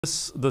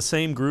The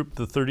same group,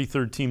 the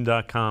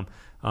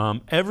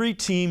 33rdteam.com, every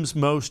team's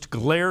most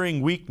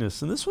glaring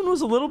weakness, and this one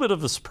was a little bit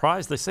of a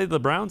surprise. They say the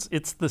Browns,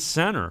 it's the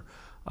center.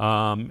 You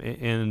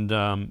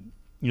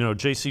know,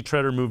 J.C.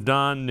 Tretter moved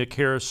on. Nick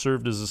Harris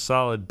served as a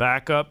solid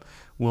backup,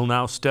 will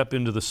now step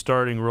into the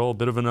starting role, a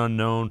bit of an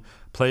unknown,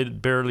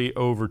 played barely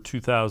over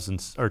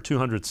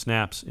 200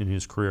 snaps in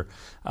his career.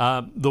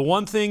 The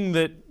one thing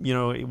that, you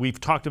know,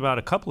 we've talked about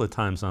a couple of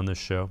times on this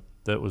show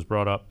that was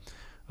brought up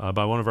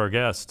by one of our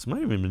guests,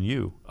 might have even been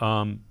you.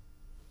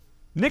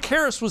 Nick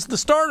Harris was the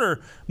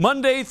starter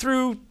Monday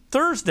through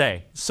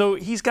Thursday, so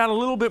he's got a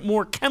little bit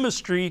more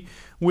chemistry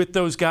with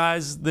those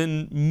guys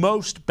than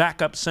most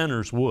backup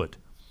centers would.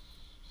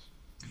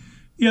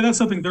 Yeah, that's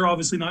something they're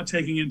obviously not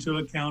taking into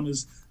account,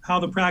 is how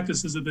the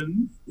practices have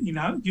been, you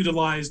know,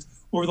 utilized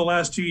over the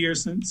last 2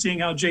 years, and seeing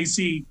how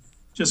JC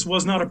just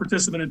was not a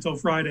participant until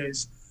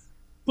Fridays.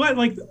 But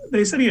like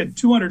they said, he had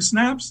 200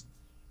 snaps.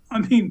 I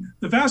mean,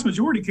 the vast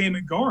majority came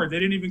at guard. They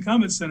didn't even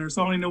come at center,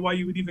 so I don't even know why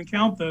you would even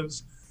count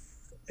those.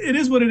 It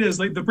is what it is.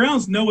 Like, the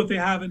Browns know what they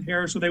have in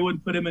Harris, so they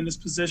wouldn't put him in this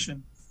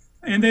position.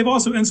 And they've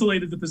also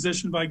insulated the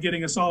position by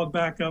getting a solid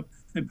backup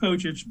in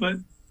Pocic. But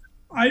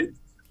I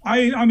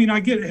mean, I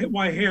get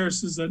why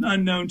Harris is an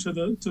unknown to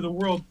the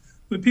world,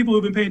 but people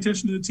who've been paying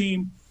attention to the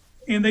team,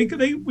 and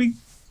we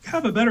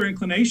have a better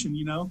inclination.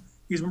 You know,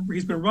 he's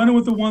been running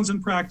with the ones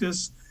in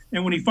practice,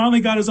 and when he finally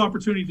got his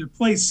opportunity to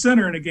play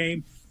center in a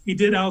game, he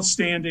did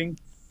outstanding.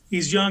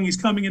 He's young. He's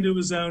coming into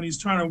his own. He's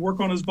trying to work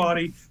on his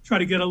body, try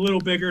to get a little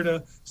bigger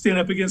to stand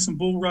up against some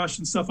bull rush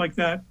and stuff like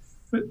that.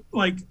 But,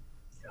 like,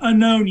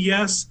 unknown,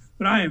 yes,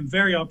 but I am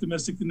very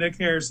optimistic that Nick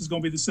Harris is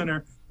going to be the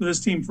center for this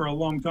team for a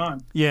long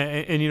time. Yeah,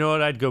 and you know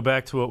what? I'd go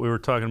back to what we were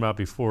talking about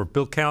before.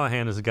 Bill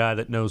Callahan is a guy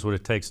that knows what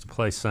it takes to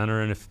play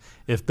center, and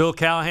if Bill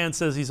Callahan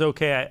says he's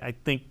okay, I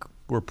think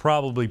we're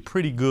probably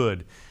pretty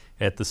good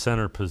at the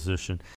center position.